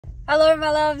Hello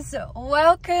my loves,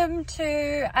 welcome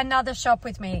to another shop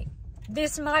with me.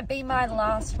 This might be my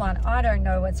last one. I don't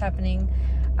know what's happening.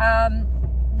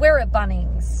 We're at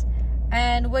Bunnings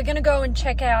and we're gonna go and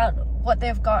check out what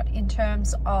they've got in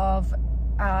terms of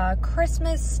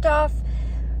Christmas stuff.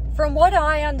 From what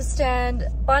I understand,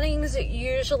 Bunnings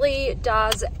usually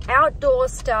does outdoor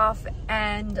stuff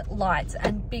and lights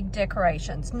and big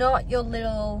decorations, not your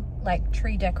little like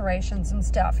tree decorations and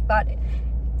stuff. But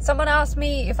someone asked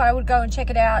me if I would go and check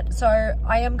it out, so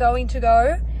I am going to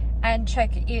go and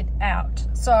check it out.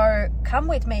 So come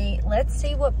with me, let's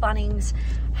see what Bunnings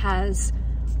has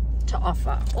to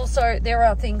offer. Also, there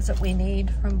are things that we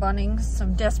need from Bunnings,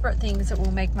 some desperate things that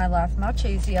will make my life much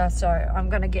easier, so I'm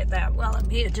gonna get that while I'm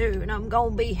here too, and I'm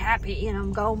gonna be happy, and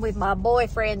I'm going with my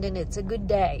boyfriend and it's a good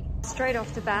day. Straight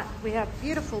off the bat, we have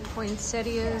beautiful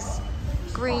poinsettias,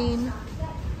 green,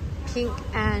 pink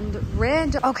and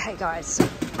red. Okay guys,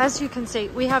 as you can see,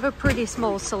 we have a pretty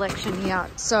small selection here,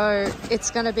 so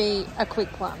it's going to be a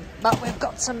quick one. But we've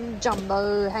got some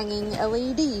jumbo hanging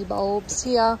LED bulbs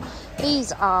here.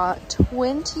 These are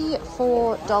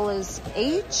 $24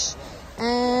 each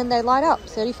and they light up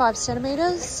 35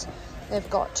 centimeters. They've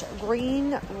got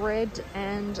green, red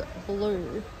and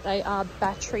blue. They are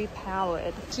battery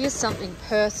powered. Here's something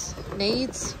Perth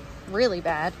needs really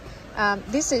bad.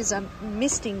 This is a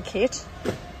misting kit.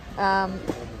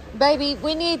 Baby,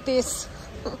 we need this.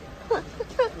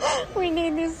 We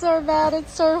need this so bad.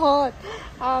 It's so hot.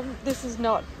 This is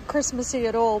not Christmassy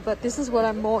at all, but this is what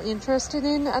I'm more interested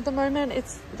in at the moment.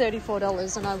 It's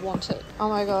 $34 and I want it. Oh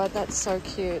my god, that's so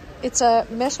cute. It's a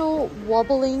metal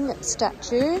wobbling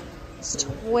statue. It's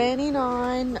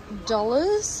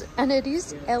 $29 and it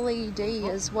is LED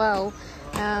as well.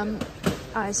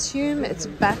 I assume it's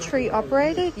battery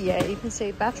operated. Yeah, you can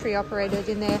see battery operated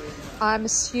in there. I'm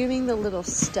assuming the little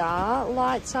star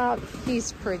lights up.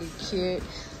 He's pretty cute.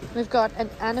 We've got an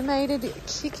animated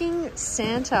kicking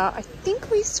Santa. I think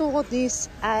we saw this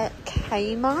at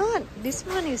Kmart. This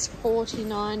one is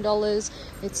 $49.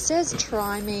 It says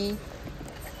try me.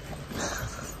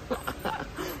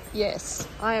 Yes,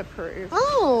 I approve.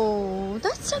 Oh,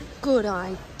 that's a good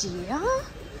idea.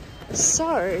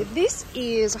 So this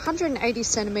is 180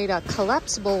 centimeter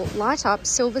collapsible light up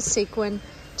silver sequin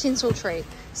tinsel tree.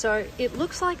 So it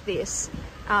looks like this.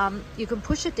 You can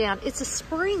push it down. It's a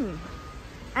spring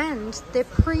and they're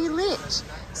pre-lit.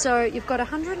 So you've got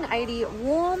 180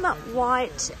 warm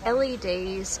white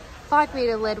LEDs,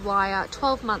 5-meter lead wire,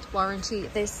 12-month warranty.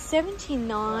 They're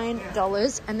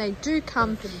 $79 and they do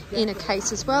come in a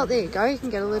case as well. There you go. You can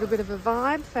get a little bit of a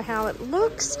vibe for how it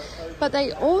looks. But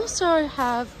they also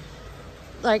have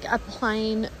like a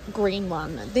plain green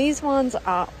one. These ones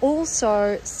are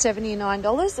also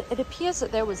 $79. It appears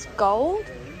that there was gold.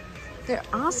 There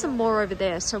are some more over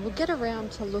there, so we'll get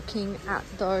around to looking at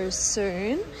those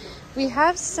soon. We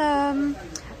have some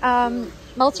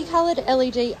multicolored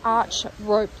LED arch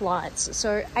rope lights,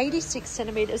 so 86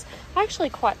 centimeters. I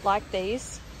actually quite like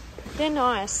these. They're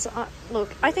nice.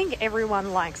 Look, I think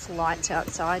everyone likes lights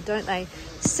outside, don't they?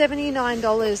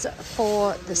 $79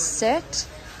 for the set.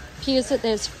 Appears that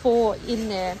there's 4 in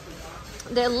there.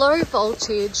 They're low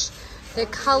voltage, they're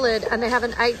coloured, and they have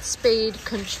an 8-speed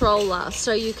controller,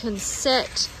 so you can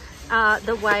set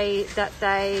the way that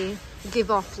they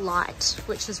give off light,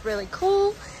 which is really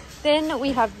cool. Then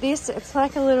we have this. It's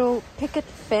like a little picket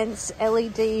fence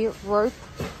LED rope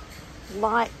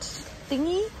light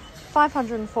thingy.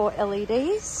 504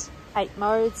 LEDs, 8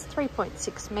 modes,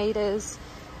 3.6 meters.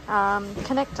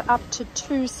 Connect up to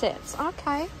 2 sets.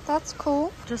 Okay, that's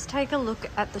cool. Just take a look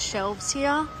at the shelves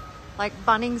here. Like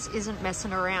Bunnings isn't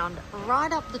messing around.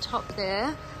 Right up the top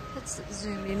there, let's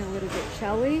zoom in a little bit,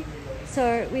 shall we?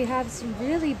 So we have some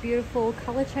really beautiful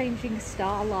color changing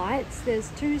star lights. There's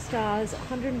 2 stars,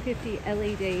 150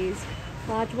 LEDs,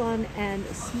 large one and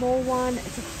small one.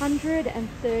 It's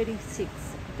 $136.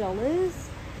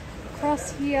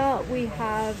 Across here we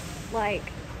have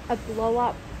like a blow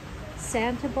up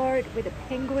Santa boat with a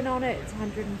penguin on it. It's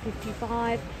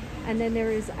 $155. And then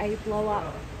there is a blow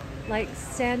up like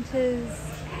Santa's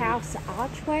house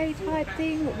archway type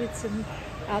thing with some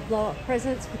blow up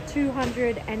presents for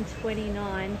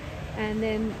 $229. And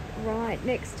then right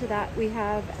next to that we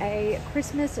have a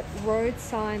Christmas road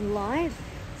sign light.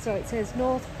 So it says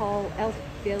North Pole, Elf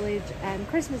Village and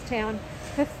Christmas Town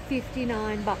for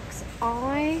 $59.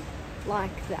 I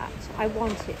like that. I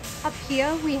want it. Up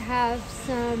here we have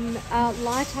some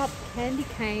light up candy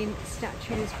cane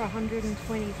statues for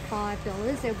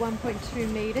 $125. They're 1.2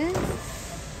 meters.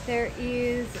 There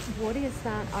is, what is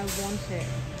that? I want it.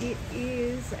 It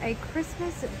is a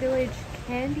Christmas Village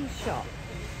candy shop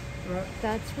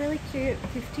That's really cute.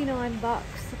 59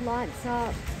 bucks. Lights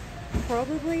up.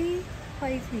 Probably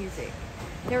plays music.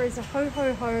 There is a ho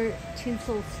ho ho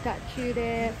tinsel statue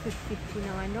there for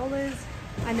 $59.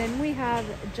 And then we have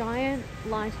giant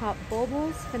light up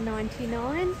baubles for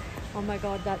 $99. Oh my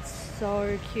god, that's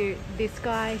so cute. This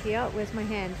guy here, where's my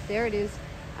hand? There it is.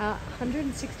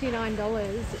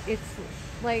 $169. It's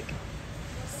like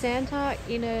Santa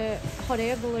in a hot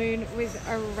air balloon with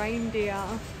a reindeer.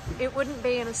 It wouldn't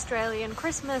be an Australian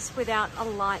Christmas without a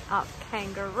light up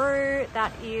kangaroo.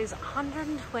 That is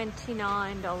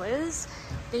 $129.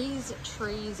 These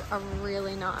trees are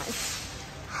really nice.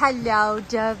 Hello,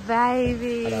 da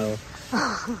baby. Hello.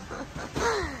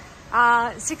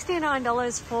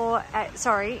 $69 for,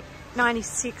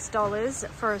 $96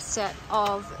 for a set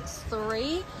of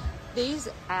 3. These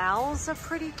owls are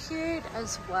pretty cute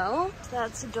as well.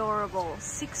 That's adorable.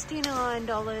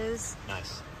 $69.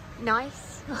 Nice.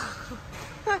 Nice.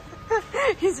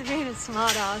 He's being a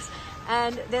smart ass.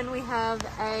 And then we have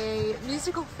a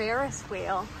musical Ferris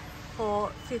wheel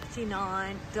for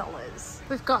 $59.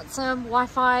 We've got some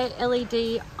Wi-Fi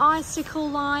LED icicle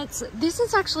lights. This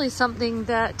is actually something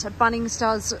that Bunnings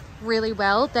does really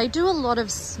well. They do a lot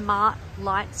of smart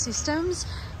light systems.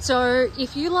 So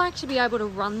if you like to be able to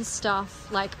run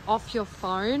stuff like off your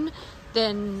phone,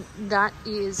 then that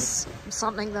is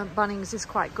something that Bunnings is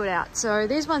quite good at. So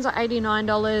these ones are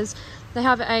 $89. They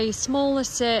have a smaller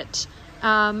set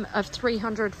of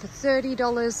 300 for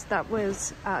 $30. That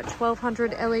was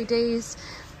 1200 LEDs.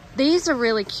 These are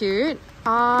really cute.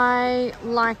 I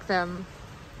like them.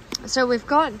 So we've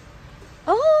got,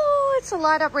 oh, it's a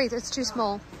light up wreath. It's too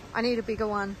small. I need a bigger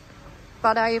one,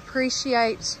 but I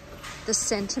appreciate the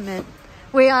sentiment.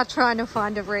 We are trying to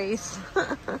find a wreath.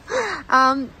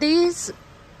 These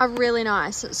are really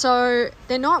nice. So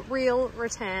they're not real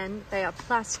rattan, they are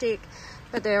plastic,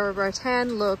 but they're a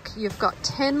rattan look. You've got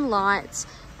 10 lights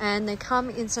and they come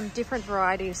in some different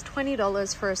varieties.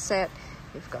 $20 for a set.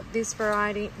 You've got this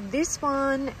variety, this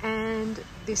one, and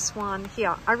this one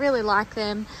here. I really like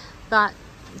them, but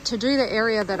to do the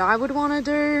area that I would want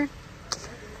to do,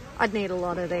 I'd need a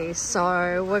lot of these,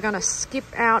 so we're going to skip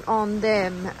out on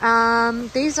them.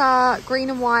 These are green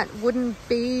and white wooden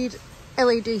bead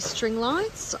LED string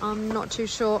lights. I'm not too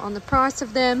sure on the price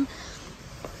of them.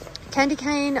 Candy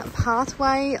cane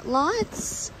pathway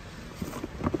lights.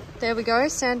 There we go.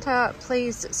 Santa,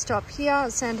 please stop here.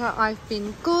 Santa, I've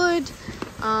been good. Is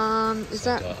Santa,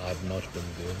 that? I've not been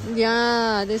good.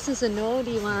 Yeah, this is a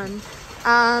naughty one.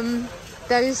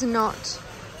 That is not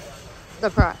the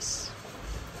price,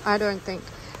 I don't think.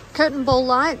 Curtain ball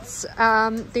lights.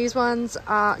 These ones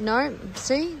are, no,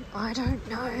 see, I don't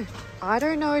know. I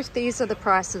don't know if these are the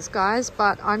prices, guys,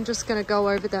 but I'm just going to go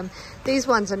over them. These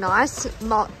ones are nice.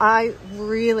 I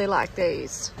really like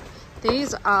these.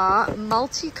 These are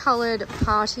multicolored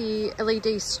party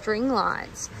LED string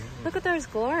lights. Look at those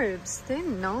globes. They're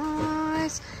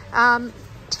nice.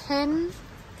 10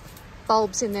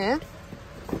 bulbs in there.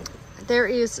 There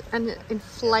is an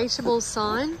inflatable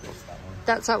sign.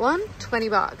 That's that one,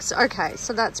 $20. Okay,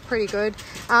 so that's pretty good.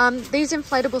 These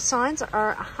inflatable signs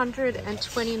are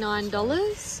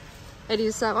 $129. It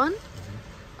is that one.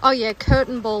 Oh yeah,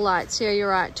 curtain ball lights. Yeah,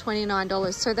 you're right,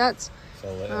 $29. So that's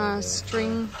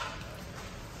string.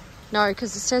 No,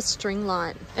 because it says string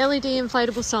light. LED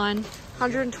inflatable sign,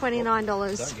 $129.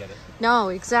 Don't get it. No,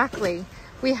 exactly.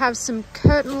 We have some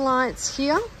curtain lights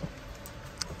here,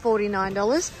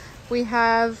 $49. We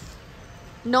have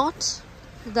not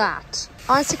that.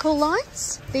 Icicle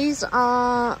lights, these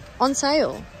are on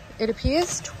sale. It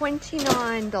appears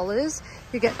 $29.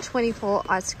 You get 24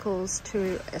 icicles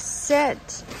to a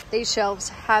set. These shelves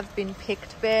have been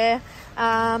picked bare.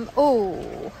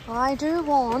 Oh, I do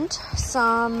want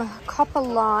some copper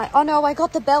light. Oh no, I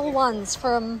got the bell ones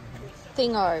from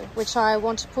Thingo, which I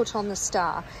want to put on the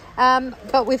star.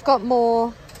 But we've got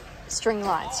more string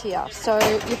lights here. So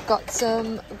you've got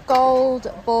some gold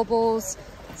baubles,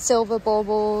 silver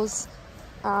baubles.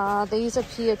 These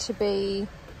appear to be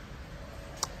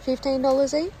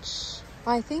 $15 each,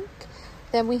 I think.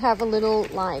 Then we have a little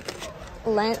like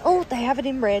oh, they have it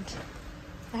in red.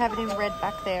 They have it in red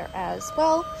back there as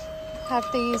well. Have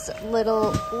these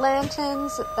little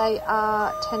lanterns. They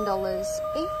are $10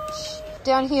 each.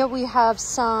 Down here we have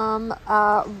some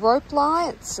rope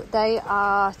lights. They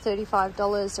are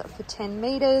 $35 for 10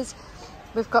 meters.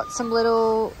 We've got some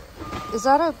little, is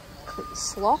that a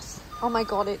sloth? Oh my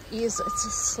god, it is. It's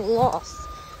a sloth.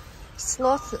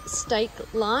 Sloth stake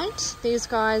light. These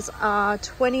guys are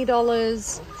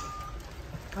 $20.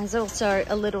 There's also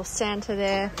a little Santa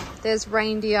there. There's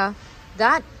reindeer.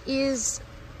 That is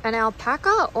an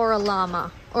alpaca or a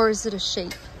llama, or is it a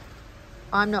sheep?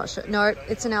 I'm not sure. No,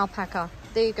 it's an alpaca.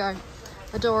 There you go.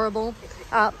 Adorable.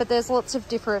 But there's lots of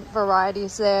different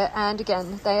varieties there, and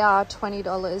again, they are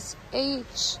 $20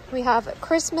 each. We have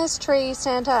Christmas tree,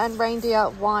 Santa and reindeer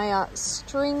wire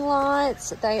string lights.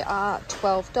 They are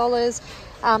 $12.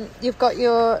 You've got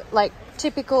your like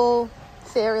typical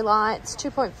fairy lights,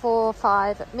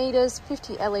 2.45 meters,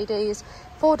 50 LEDs,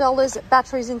 $4,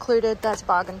 batteries included. That's a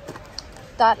bargain.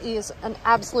 That is an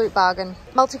absolute bargain.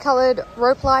 Multicolored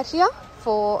rope light here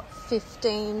for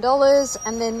 $15,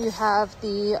 and then you have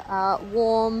the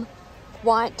warm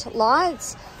white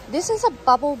lights. This is a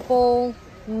bubble ball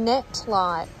net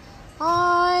light.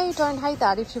 I don't hate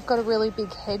that. If you've got a really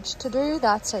big hedge to do,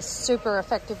 that's a super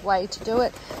effective way to do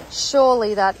it.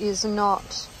 Surely that is not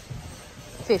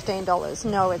 $15.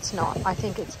 No, it's not. I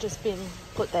think it's just been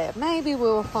put there. Maybe we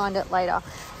will find it later.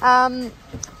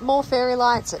 More fairy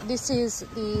lights. This is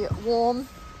the warm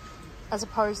as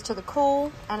opposed to the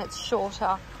cool, and it's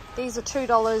shorter. These are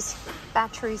 $2,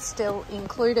 batteries still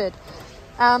included.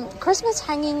 Christmas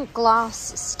hanging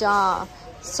glass star.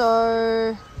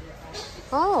 So,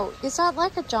 oh, is that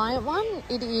like a giant one?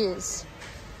 It is.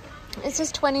 It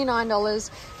says $29.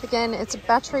 Again, it's a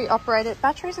battery operated,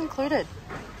 batteries included.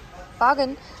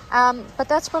 Bargain. But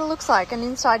that's what it looks like. And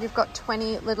inside you've got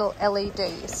 20 little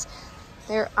LEDs.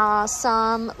 There are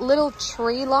some little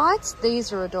tree lights.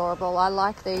 These are adorable. I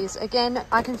like these. Again,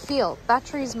 I can feel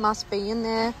batteries must be in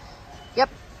there. Yep,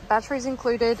 batteries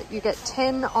included. You get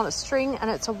 10 on a string, and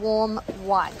it's a warm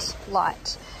white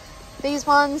light. These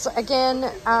ones, again,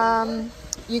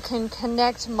 you can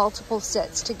connect multiple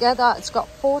sets together. It's got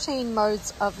 14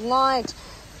 modes of light,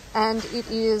 and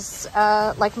it is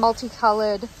like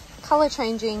multicolored, color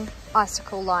changing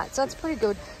icicle lights. That's pretty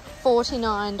good.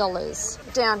 $49.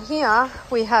 Down here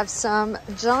we have some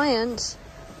giant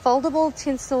foldable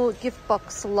tinsel gift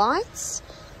box lights.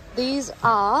 These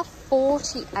are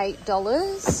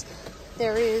 $48.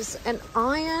 There is an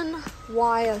iron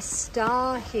wire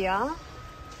star here. I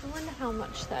wonder how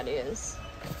much that is.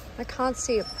 I can't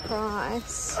see a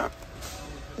price.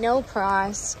 No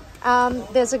price.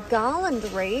 There's a garland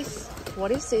wreath. What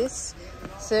is this?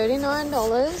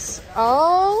 $39.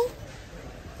 Oh,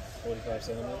 45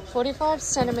 centimeters. 45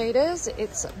 centimeters.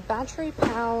 It's battery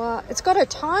power. It's got a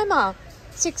timer.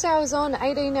 6 hours on,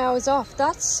 18 hours off.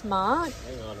 That's smart.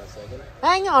 Hang on a second.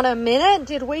 Hang on a minute.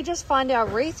 Did we just find our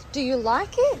wreath? Do you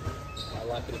like it? I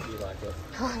like it if you like it.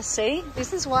 Oh, see,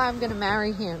 this is why I'm going to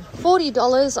marry him.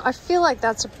 $40. I feel like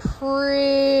that's a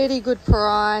pretty good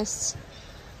price.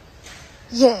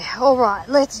 Yeah, all right,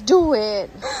 let's do it.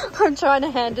 I'm trying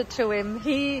to hand it to him.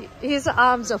 His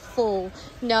arms are full.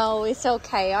 No, it's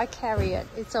okay. I carry it.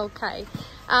 It's okay.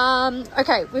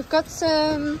 Okay, we've got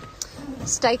some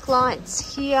stake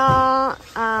lights here.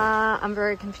 I'm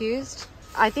very confused.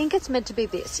 I think it's meant to be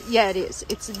this. Yeah, it is.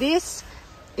 It's this.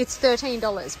 It's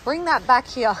 $13. Bring that back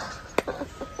here.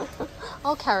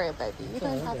 I'll carry it, baby. You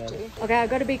don't have to. Okay, I've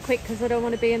got to be quick because I don't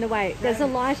want to be in the way. There's a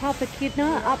light up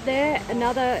echidna up there,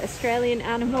 another Australian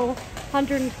animal,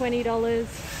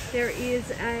 $120. There is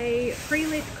a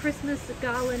pre-lit Christmas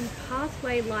garland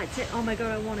pathway light set. Oh my God,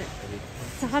 I want it.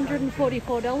 It's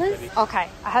 $144. Okay,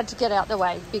 I had to get out the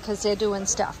way because they're doing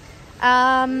stuff.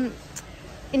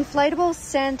 Inflatable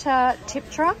Santa tip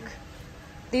truck.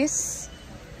 This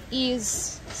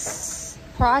is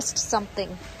priced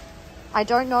something. I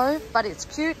don't know, but it's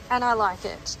cute and I like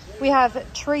it. We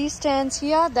have tree stands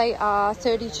here. They are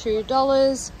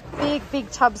 $32.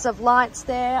 Big tubs of lights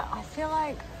there. I feel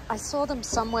like I saw them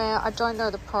somewhere. I don't know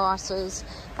the prices.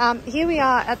 Here we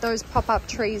are at those pop-up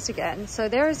trees again. So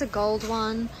there is a gold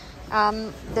one.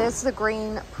 There's the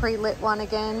green pre-lit one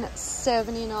again,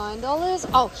 $79.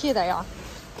 Oh, here they are.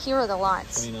 Here are the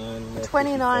lights. $29.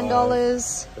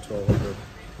 $1,200.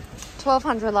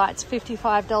 1,200 lights,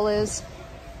 $55.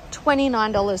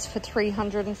 $29 for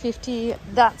 350.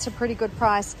 That's a pretty good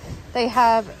price. They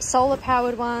have solar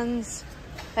powered ones,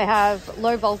 they have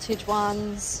low voltage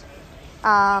ones,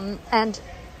 and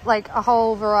like a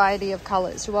whole variety of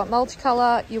colors. You want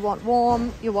multicolor, you want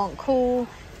warm, you want cool,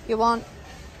 you want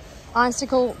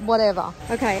icicle, whatever.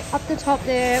 Okay, up the top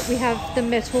there we have the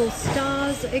metal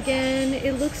stars again.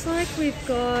 It looks like we've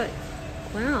got,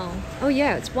 wow, oh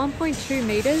yeah, it's 1.2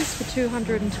 meters for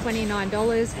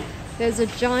 $229. There's a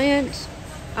giant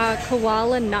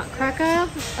koala nutcracker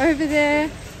over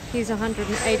there. He's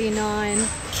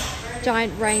 $189.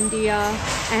 Giant reindeer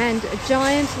and a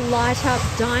giant light up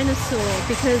dinosaur,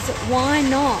 because why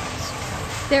not?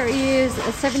 There is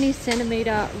a 70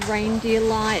 centimeter reindeer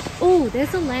light. Oh,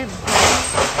 there's a lamppost.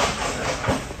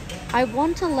 I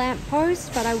want a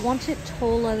lamppost, but I want it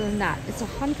taller than that. It's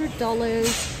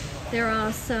 $100 There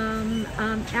are some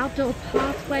outdoor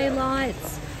pathway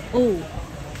lights. Oh,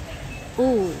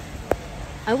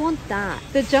 I want that.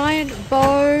 The giant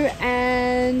bow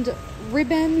and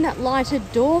ribbon lighted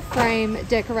door frame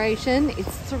decoration is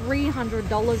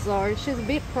 $300 though. She's a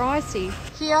bit pricey.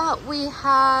 Here we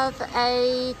have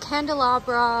a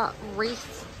candelabra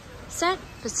wreath set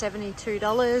for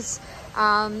 $72,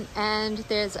 and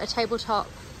there's a tabletop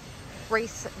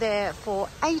wreath there for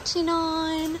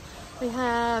 $89. We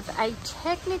have a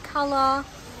Technicolor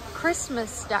Christmas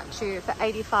statue for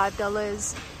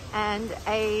 $85 and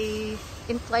a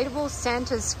inflatable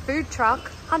Santa's food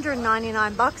truck,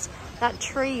 $199. That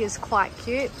tree is quite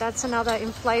cute. That's another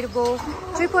inflatable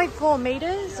 2.4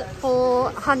 meters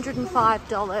for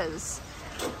 $105.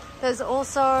 There's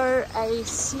also a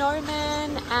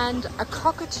snowman and a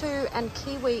cockatoo and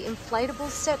kiwi inflatable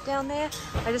set down there.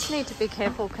 I just need to be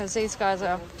careful because these guys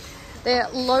they're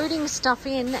loading stuff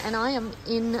in and I am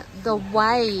in the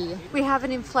way. We have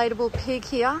an inflatable pig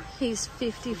here. He's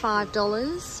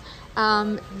 $55.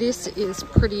 This is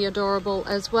pretty adorable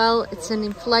as well. It's an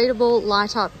inflatable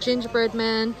light up gingerbread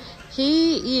man.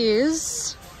 He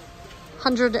is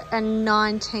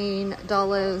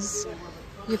 $119.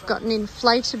 You've got an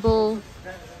inflatable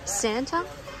Santa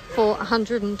for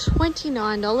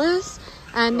 $129,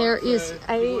 and there is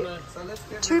a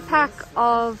 2-pack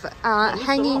of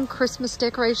hanging Christmas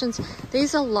decorations.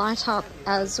 These are light up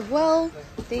as well.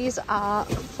 These are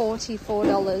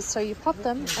 $44, so you pop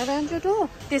them around your door.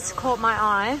 This caught my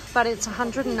eye, but it's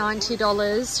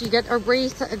 $190. You get a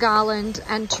wreath, a garland,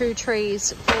 and 2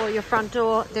 trees for your front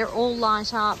door. They're all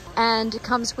light up, and it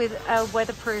comes with a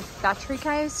weatherproof battery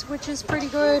case, which is pretty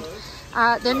good.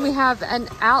 Then we have an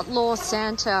outlaw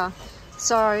Santa.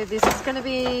 So this is going to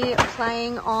be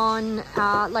playing on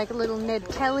like a little Ned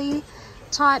Kelly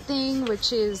type thing,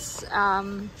 which is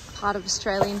part of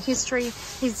Australian history.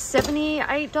 He's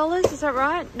 $78, is that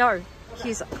right? No,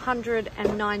 he's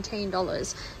 $119.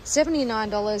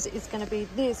 $79 is going to be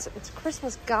this. It's a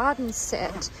Christmas garden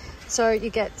set. So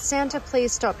you get Santa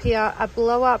Please Stop Here, a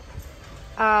blow up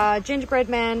gingerbread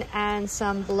man, and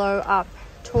some blow up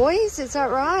toys, is that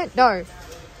right? No,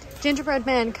 gingerbread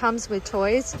man comes with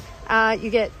toys. You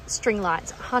get string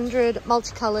lights, 100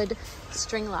 multicolored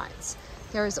string lights.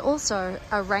 There is also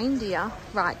a reindeer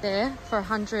right there for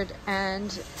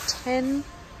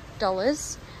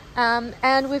 $110.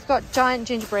 And we've got giant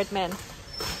gingerbread men.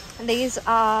 And these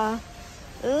are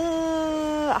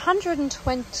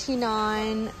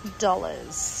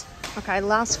 $129. Okay,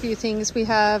 last few things. We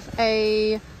have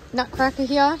a nutcracker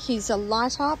here. He's a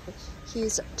light up.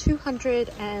 He's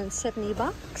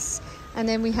 $270. And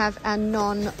then we have a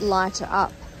non-light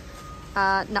up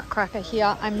nutcracker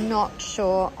here. I'm not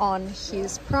sure on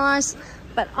his price,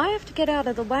 but I have to get out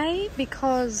of the way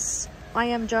because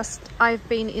I've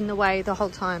been in the way the whole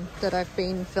time that I've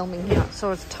been filming here.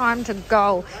 So it's time to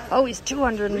go. Oh, he's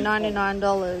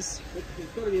 $299.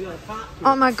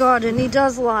 Oh my God, and he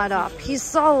does light up. He's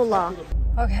solar.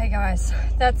 Okay guys,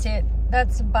 that's it.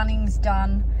 That's Bunnings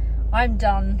done. I'm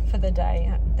done for the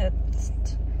day. That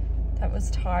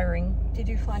was tiring. Did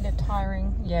you find it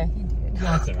tiring? Yeah, you did.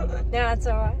 No, it's all right. No, it's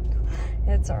all right.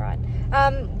 It's all right.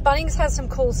 Bunnings has some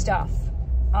cool stuff.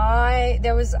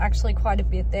 There was actually quite a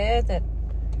bit there that,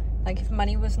 like, if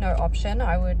money was no option,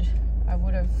 I would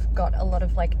have got a lot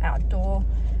of like outdoor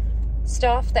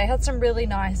stuff. They had some really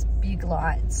nice big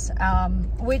lights,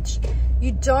 which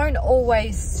you don't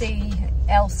always see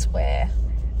elsewhere.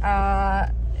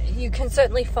 You can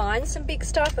certainly find some big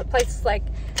stuff at places like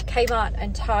Kmart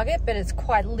and Target, but it's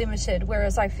quite limited,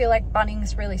 whereas I feel like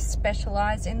Bunnings really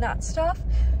specialize in that stuff.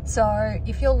 So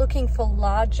if you're looking for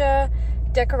larger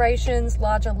decorations,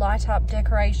 larger light up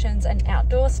decorations and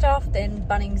outdoor stuff, then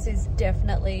Bunnings is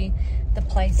definitely the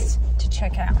place to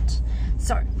check out.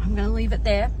 So I'm going to leave it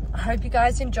there. I hope you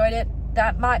guys enjoyed it.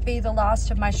 That might be the last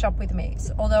of my shop with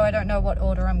me's, although I don't know what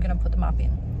order I'm going to put them up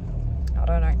in. I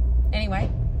don't know. Anyway,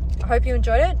 I hope you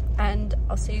enjoyed it, and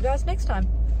I'll see you guys next time.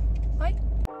 Bye.